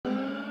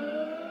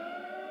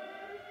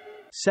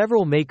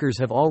Several makers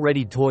have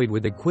already toyed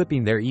with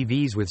equipping their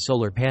EVs with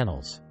solar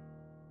panels.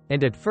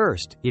 And at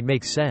first, it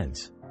makes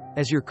sense.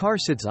 As your car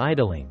sits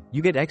idling,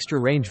 you get extra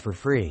range for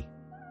free.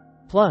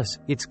 Plus,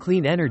 it's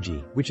clean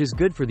energy, which is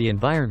good for the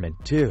environment,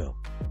 too.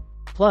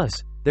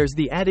 Plus, there's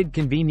the added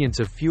convenience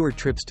of fewer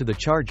trips to the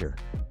charger.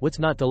 What's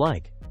not to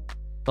like?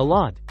 A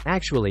lot,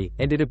 actually,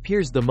 and it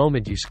appears the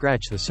moment you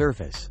scratch the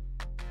surface.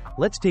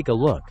 Let's take a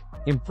look.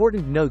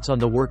 Important notes on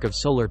the work of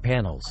solar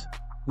panels.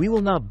 We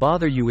will not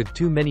bother you with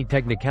too many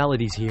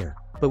technicalities here,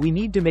 but we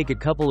need to make a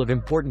couple of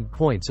important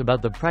points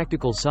about the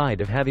practical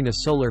side of having a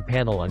solar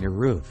panel on your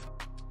roof.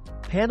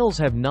 Panels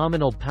have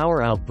nominal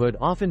power output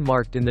often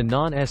marked in the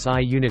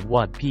non-SI unit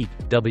watt-peak,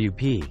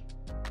 WP,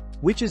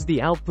 which is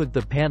the output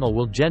the panel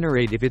will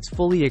generate if it's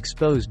fully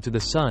exposed to the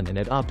sun and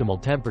at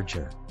optimal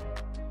temperature.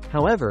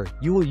 However,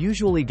 you will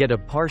usually get a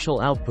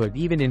partial output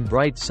even in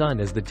bright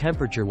sun, as the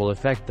temperature will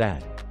affect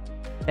that.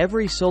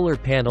 Every solar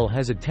panel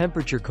has a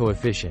temperature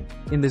coefficient,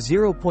 in the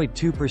 0.2%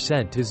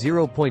 to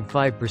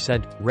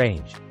 0.5%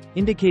 range,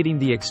 indicating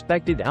the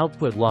expected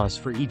output loss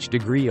for each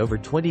degree over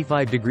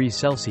 25 degrees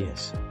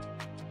Celsius.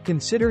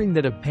 Considering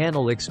that a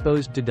panel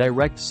exposed to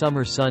direct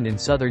summer sun in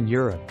southern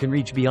Europe can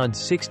reach beyond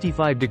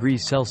 65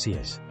 degrees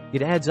Celsius,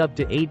 it adds up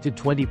to 8 to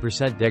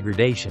 20%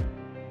 degradation.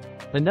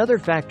 Another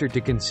factor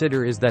to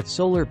consider is that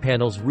solar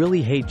panels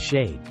really hate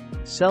shade.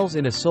 Cells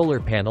in a solar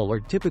panel are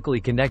typically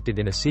connected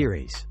in a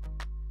series.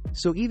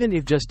 So even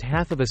if just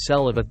half of a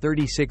cell of a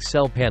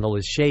 36-cell panel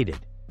is shaded,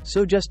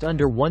 so just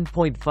under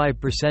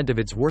 1.5% of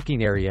its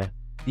working area,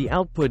 the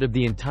output of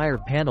the entire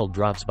panel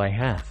drops by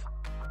half.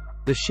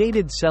 The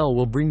shaded cell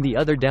will bring the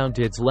other down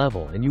to its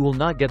level and you will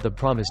not get the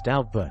promised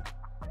output.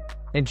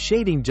 And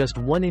shading just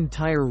one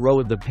entire row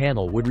of the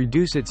panel would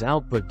reduce its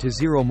output to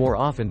zero more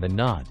often than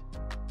not.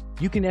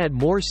 You can add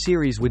more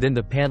series within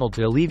the panel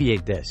to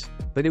alleviate this,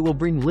 but it will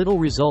bring little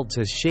results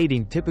as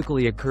shading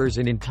typically occurs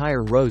in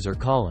entire rows or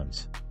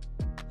columns.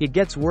 It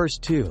gets worse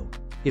too.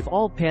 If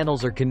all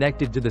panels are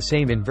connected to the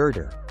same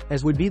inverter,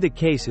 as would be the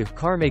case if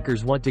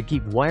carmakers want to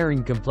keep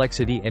wiring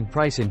complexity and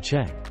price in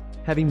check,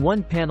 having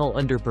one panel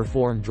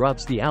underperform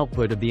drops the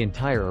output of the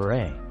entire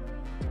array.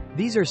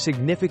 These are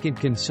significant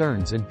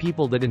concerns, and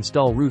people that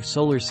install roof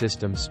solar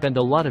systems spend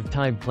a lot of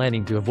time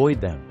planning to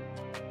avoid them.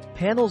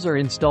 Panels are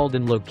installed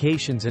in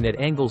locations and at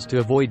angles to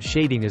avoid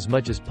shading as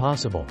much as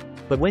possible,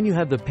 but when you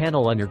have the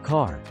panel on your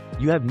car,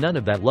 you have none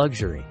of that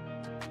luxury.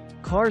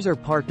 Cars are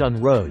parked on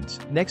roads,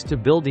 next to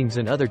buildings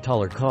and other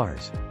taller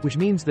cars, which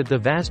means that the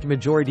vast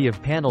majority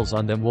of panels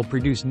on them will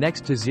produce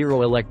next to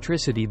zero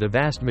electricity the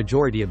vast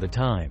majority of the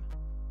time.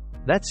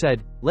 That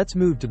said, let's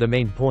move to the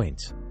main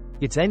points.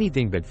 It's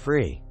anything but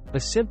free. A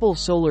simple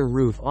solar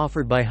roof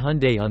offered by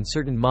Hyundai on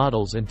certain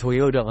models and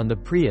Toyota on the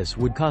Prius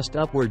would cost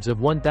upwards of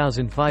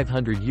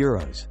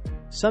 €1,500,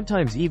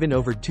 sometimes even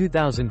over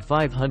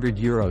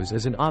 €2,500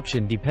 as an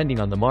option depending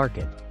on the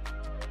market.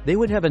 They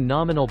would have a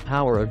nominal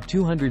power of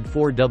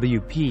 204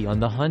 WP on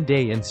the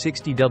Hyundai and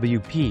 60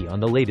 WP on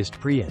the latest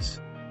Prius.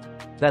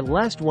 That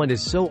last one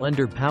is so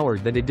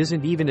underpowered that it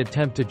doesn't even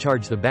attempt to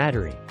charge the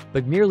battery,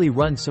 but merely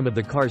runs some of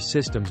the car's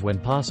systems when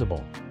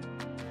possible.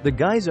 The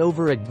guys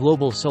over at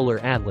Global Solar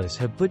Atlas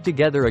have put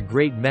together a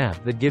great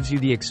map that gives you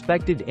the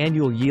expected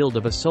annual yield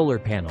of a solar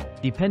panel,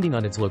 depending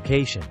on its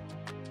location.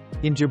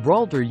 In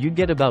Gibraltar you'd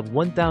get about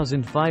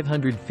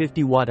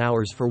 1,550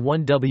 watt-hours for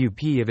 1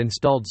 WP of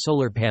installed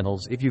solar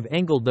panels if you've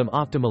angled them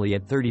optimally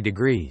at 30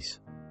 degrees.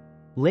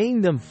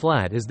 Laying them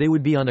flat as they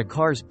would be on a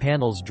car's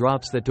panels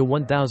drops that to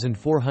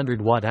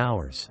 1,400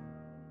 watt-hours.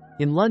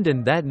 In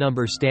London that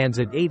number stands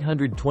at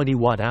 820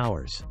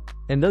 watt-hours.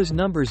 And those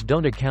numbers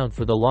don't account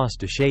for the loss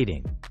to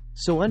shading.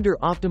 So under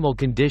optimal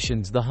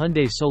conditions the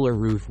Hyundai solar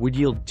roof would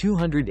yield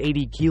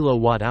 280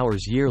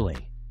 kilowatt-hours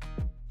yearly.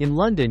 In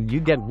London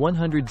you'd get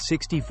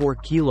 164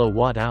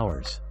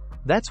 kilowatt-hours.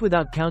 That's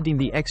without counting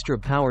the extra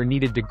power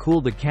needed to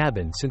cool the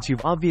cabin, since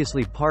you've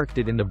obviously parked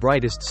it in the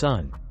brightest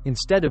sun,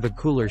 instead of a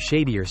cooler,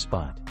 shadier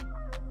spot.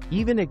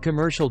 Even at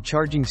commercial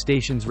charging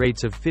stations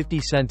rates of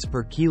 50 cents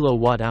per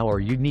kilowatt-hour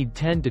you'd need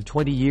 10 to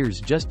 20 years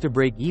just to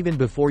break even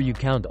before you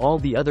count all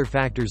the other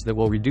factors that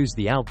will reduce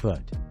the output.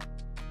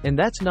 And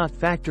that's not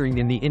factoring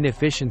in the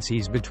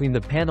inefficiencies between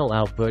the panel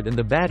output and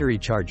the battery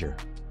charger.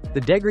 The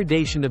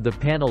degradation of the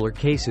panel or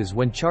cases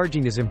when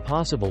charging is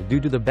impossible due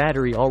to the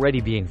battery already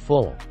being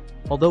full,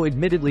 although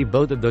admittedly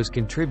both of those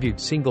contribute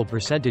single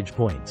percentage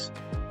points.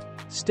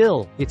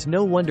 Still, it's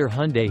no wonder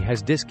Hyundai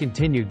has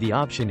discontinued the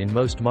option in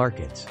most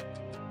markets.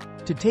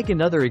 To take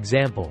another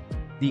example,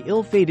 the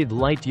ill-fated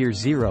Lightyear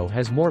Zero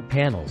has more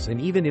panels,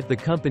 and even if the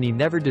company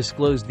never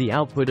disclosed the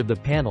output of the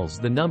panels,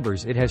 the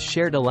numbers it has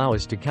shared allow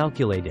us to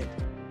calculate it.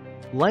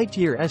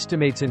 Lightyear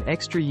estimates an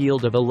extra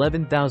yield of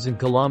 11,000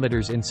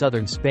 kilometers in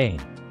southern Spain,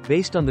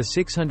 based on the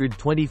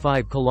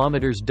 625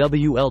 kilometers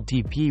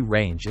WLTP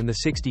range and the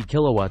 60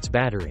 kilowatts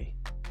battery.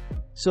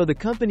 So the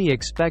company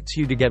expects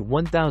you to get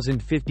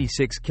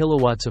 1,056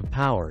 kilowatts of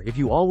power if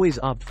you always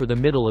opt for the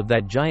middle of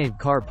that giant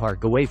car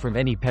park away from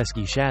any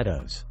pesky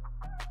shadows.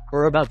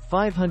 Or about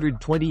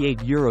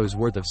 €528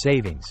 worth of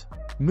savings.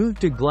 Move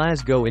to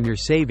Glasgow and your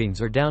savings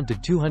are down to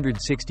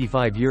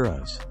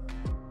 €265.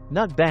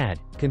 Not bad,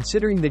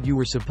 considering that you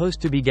were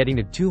supposed to be getting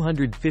a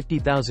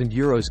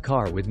 €250,000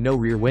 car with no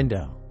rear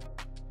window.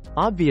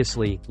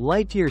 Obviously,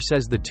 Lightyear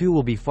says the two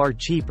will be far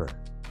cheaper,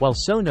 while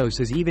Sonos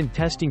is even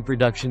testing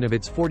production of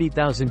its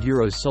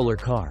 €40,000 solar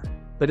car.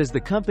 But as the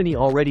company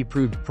already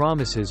proved,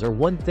 promises are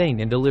one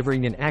thing and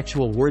delivering an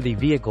actual worthy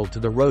vehicle to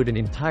the road an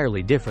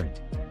entirely different.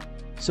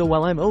 So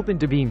while I'm open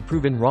to being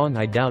proven wrong,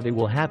 I doubt it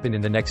will happen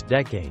in the next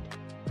decade.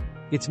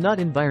 It's not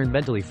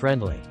environmentally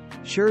friendly.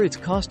 Sure, it's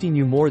costing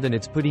you more than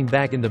it's putting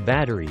back in the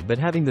battery, but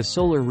having the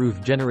solar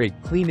roof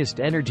generate cleanest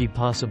energy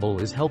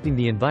possible is helping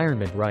the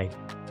environment, right?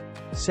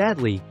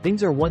 Sadly,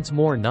 things are once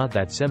more not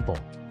that simple.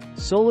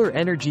 Solar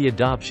energy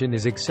adoption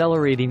is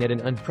accelerating at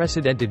an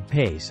unprecedented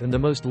pace, and the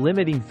most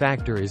limiting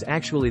factor is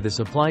actually the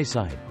supply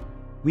side.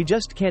 We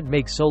just can't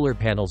make solar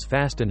panels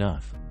fast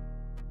enough.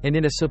 And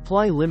in a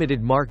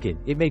supply-limited market,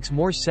 it makes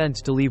more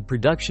sense to leave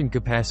production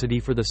capacity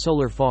for the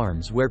solar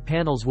farms where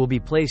panels will be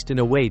placed in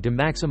a way to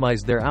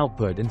maximize their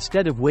output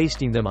instead of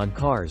wasting them on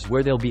cars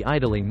where they'll be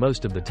idling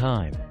most of the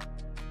time.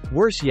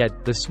 Worse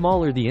yet, the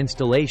smaller the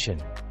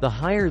installation, the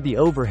higher the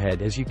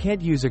overhead, as you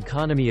can't use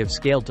economy of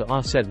scale to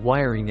offset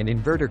wiring and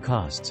inverter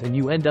costs, and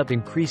you end up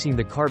increasing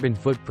the carbon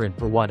footprint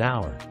per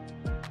watt-hour.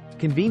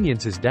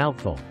 Convenience is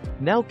doubtful.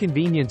 Now,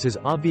 convenience is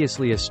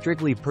obviously a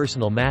strictly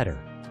personal matter,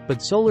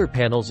 but solar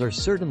panels are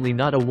certainly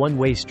not a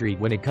one-way street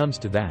when it comes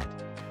to that.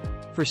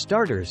 For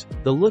starters,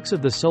 the looks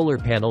of the solar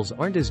panels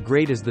aren't as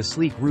great as the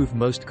sleek roof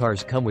most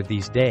cars come with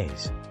these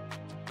days.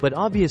 But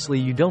obviously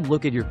you don't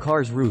look at your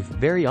car's roof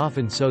very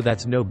often, so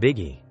that's no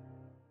biggie.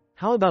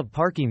 How about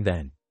parking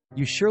then?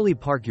 You surely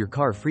park your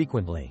car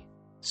frequently.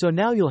 So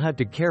now you'll have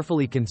to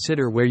carefully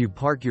consider where you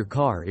park your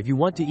car if you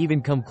want to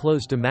even come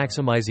close to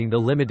maximizing the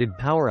limited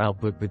power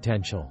output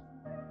potential.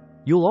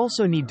 You'll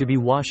also need to be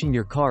washing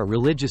your car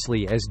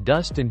religiously, as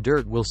dust and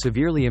dirt will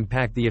severely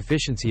impact the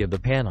efficiency of the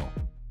panel.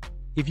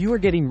 If you are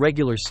getting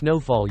regular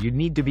snowfall, you'd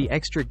need to be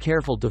extra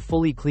careful to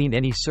fully clean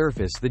any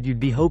surface that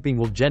you'd be hoping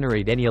will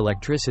generate any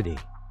electricity.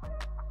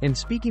 And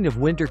speaking of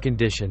winter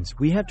conditions,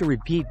 we have to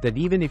repeat that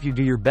even if you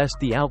do your best,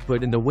 the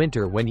output in the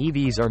winter, when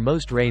EVs are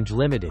most range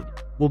limited,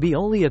 will be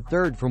only a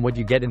third from what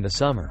you get in the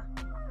summer.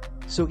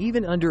 So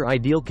even under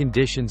ideal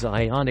conditions, an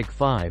Ioniq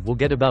 5 will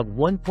get about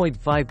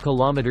 1.5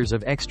 kilometers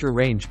of extra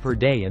range per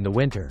day in the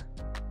winter.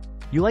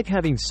 You like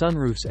having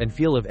sunroofs and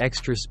feel of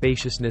extra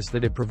spaciousness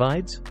that it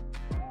provides?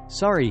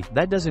 Sorry,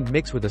 that doesn't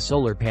mix with a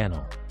solar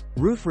panel.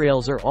 Roof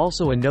rails are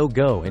also a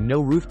no-go, and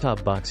no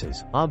rooftop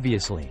boxes,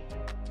 obviously.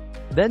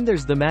 Then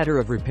there's the matter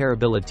of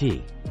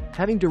repairability.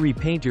 Having to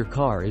repaint your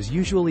car is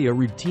usually a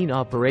routine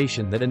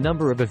operation that a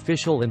number of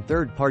official and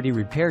third-party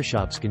repair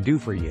shops can do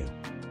for you.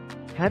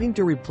 Having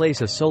to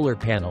replace a solar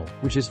panel,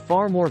 which is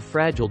far more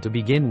fragile to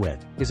begin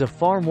with, is a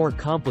far more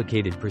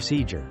complicated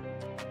procedure.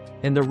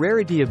 And the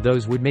rarity of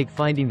those would make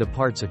finding the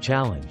parts a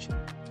challenge.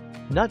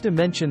 Not to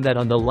mention that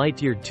on the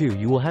Lightyear 2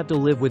 you will have to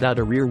live without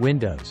a rear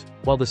windows,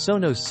 while the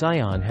Sonos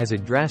Scion has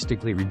it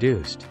drastically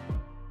reduced.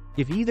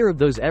 If either of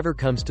those ever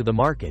comes to the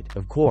market,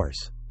 of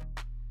course.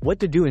 What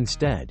to do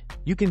instead?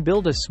 You can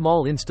build a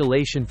small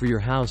installation for your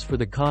house for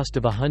the cost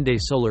of a Hyundai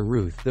solar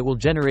roof that will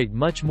generate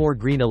much more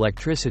green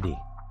electricity.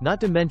 Not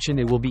to mention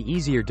it will be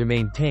easier to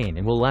maintain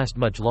and will last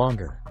much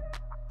longer.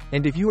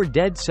 And if you are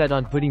dead set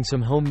on putting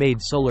some homemade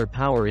solar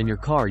power in your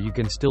car, you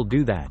can still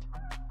do that.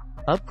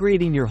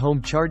 Upgrading your home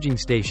charging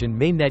station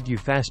may net you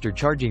faster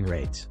charging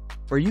rates.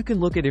 Or you can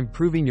look at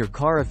improving your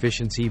car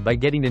efficiency by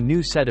getting a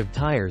new set of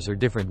tires or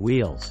different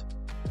wheels.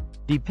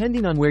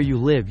 Depending on where you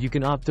live, you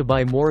can opt to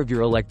buy more of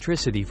your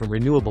electricity from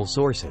renewable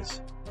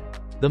sources.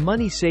 The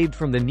money saved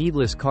from the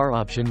needless car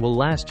option will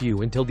last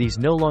you until these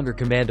no longer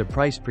command a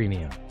price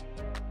premium.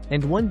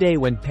 And one day,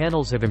 when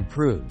panels have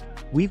improved,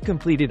 we've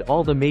completed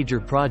all the major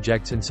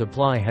projects and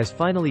supply has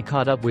finally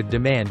caught up with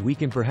demand, we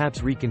can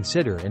perhaps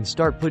reconsider and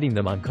start putting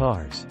them on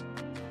cars.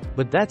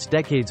 But that's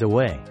decades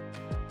away.